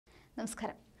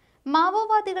നമസ്കാരം.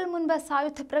 മാവോവാദികൾ മുൻപ്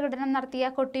സായുധ പ്രകടനം നടത്തിയ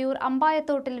കൊട്ടിയൂർ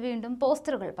അമ്പായത്തോട്ടിൽ വീണ്ടും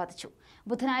പോസ്റ്ററുകൾ പതിച്ചു.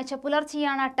 ബുധനാഴ്ച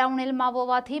പുലർച്ചെയാണ് ടൗണിൽ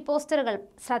മാവോവാദി പോസ്റ്ററുകൾ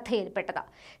ശ്രദ്ധയിൽപ്പെട്ടത്.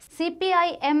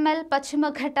 CPI-ML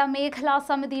പശ്ചിമഘട്ട മേഖലാ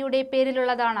സമിതിയുടെ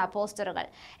പേരിലുള്ളതാണ് പോസ്റ്ററുകൾ.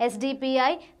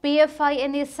 SDPI, PFI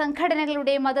എന്നീ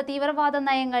സംഘടനകളുടെ മതതീവ്രവാദ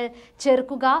നയങ്ങൾ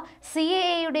ചെറുക്കുക,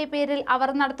 CAA പേരിൽ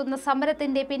അവർ നടത്തുന്ന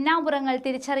സമരത്തിന്റെ പിന്നാമ്പുറങ്ങൾ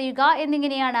തിരിച്ചറിയുക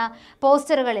എന്നിങ്ങനെയാണ്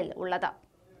പോസ്റ്ററുകളിൽ ഉള്ളത്.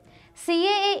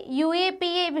 CAA,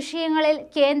 UAPA വിഷയങ്ങളിൽ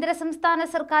കേന്ദ്ര സംസ്ഥാന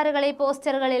സർക്കാരുകളെ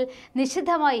പോസ്റ്ററുകളിൽ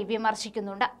നിശിതമായി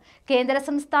വിമർശിക്കുന്നുണ്ട്. കേന്ദ്ര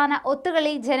സംസ്ഥാന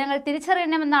ഒത്തുകളി ജനങ്ങൾ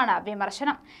തിരിച്ചറിയണമെന്നാണ്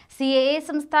വിമർശനം. CAA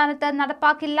സംസ്ഥാനത്ത്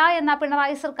നടപ്പാക്കില്ല എന്ന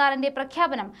പിണറായി സർക്കാരിന്റെ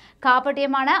പ്രഖ്യാപനം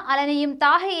കാപട്യമാണ്. അലനെയും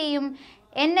താഹയെയും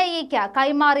എ.എയയ്ക്ക്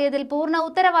കൈമാറിയതിൽ പൂർണ്ണ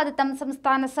ഉത്തരവാദിത്തം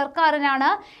സംസ്ഥാന സർക്കാരിനാണ്.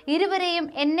 ഇരുവരെയും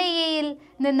എ.എയയിൽ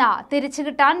നിന്ന്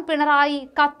തിരിച്ചുകിട്ടാൻ പിണറായി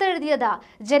കത്തെഴുതിയത്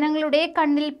ജനങ്ങളുടെ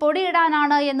കണ്ണിൽ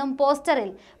പൊടിയിടാനാണ് എന്നും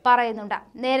പോസ്റ്ററിൽ പറയുന്നുണ്ട്.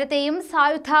 നേരത്തെയും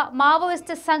സായുധ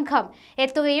മാവോയിസ്റ്റ് സംഘം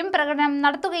എത്തുകയും പ്രകടനം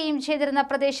നടത്തുകയും ചെയ്തിരുന്ന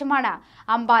പ്രദേശമാണ്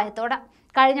അമ്പായത്തോട്.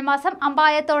 കഴിഞ്ഞ മാസം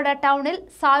അമ്പായത്തോട് ടൗണിൽ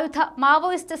സായുധ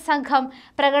മാവോയിസ്റ്റ് സംഘം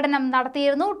പ്രകടനം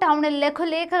നടത്തിയിരുന്നു. ടൗണിൽ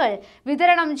ലഘുലേഖകൾ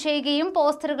വിതരണം ചെയ്യുകയും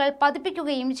പോസ്റ്ററുകൾ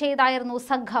പതിപ്പിക്കുകയും ചെയ്തായിരുന്നു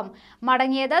സംഘം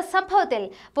മടങ്ങിയത്. സംഭവത്തിൽ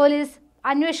പോലീസ്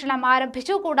അന്വേഷണം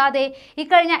ആരംഭിച്ചു. കൂടാതെ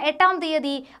ഇക്കഴിഞ്ഞ 8-ാം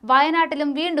തീയതി വയനാട്ടിലും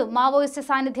വീണ്ടും മാവോയിസ്റ്റ്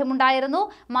സാന്നിധ്യമുണ്ടായിരുന്നു.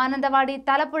 മാനന്തവാടി,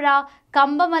 തലപ്പുഴ,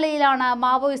 കമ്പമലയിലാണ്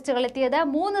മാവോയിസ്റ്റുകൾ എത്തിയത്.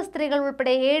 3 സ്ത്രീകൾ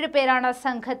ഉൾപ്പെടെ 7 പേരാണ്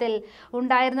സംഘത്തിൽ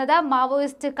ഉണ്ടായിരുന്നത്.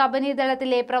 മാവോയിസ്റ്റ് കബനി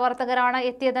ദളത്തിലെ പ്രവർത്തകരാണ്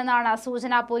എത്തിയതെന്നാണ്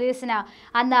സൂചന പോലീസിന്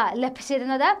അന്ന്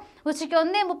ലഭിച്ചിരുന്നത്. ഉച്ചയ്ക്ക്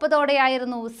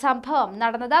 1:30ഓടെയായിരുന്നു സംഭവം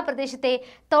നടന്നത്. പ്രദേശത്തെ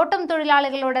തോട്ടം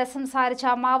തൊഴിലാളികളോട് സംസാരിച്ച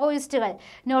മാവോയിസ്റ്റുകൾ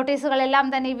നോട്ടീസുകളെല്ലാം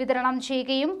തന്നെ വിതരണം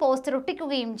ചെയ്യുകയും പോസ്റ്റർ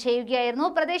ഒട്ടിക്കുകയും ചെയ്യുകയായിരുന്നു.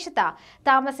 പ്രദേശത്ത്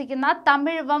താമസിക്കുന്ന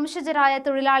തമിഴ് വംശജരായ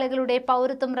തൊഴിലാളികളുടെ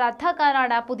പൗരത്വം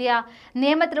റദ്ദാക്കാനാണ് പുതിയ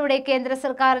നിയമത്തിലൂടെ കേന്ദ്ര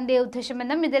സർക്കാരിന്റെ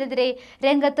ഉദ്ദേശമെന്നും ഇതിനെതിരെ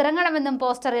രംഗത്തിറങ്ങണമെന്നും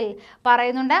പോസ്റ്ററിൽ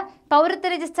പറയുന്നുണ്ട്.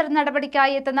 പൗരത്വ രജിസ്റ്റർ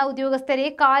നടപടിക്കായി എത്തുന്ന ഉദ്യോഗസ്ഥരെ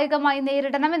കായികമായി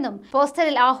നേരിടണമെന്നും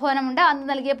പോസ്റ്ററിൽ ആഹ്വാനമുണ്ട്. അന്ന്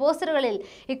നൽകിയ പോസ്റ്ററുകളിൽ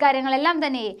ഇക്കാര്യങ്ങളെല്ലാം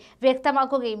തന്നെ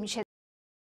വ്യക്തമാക്കുകയും ചെയ്തു.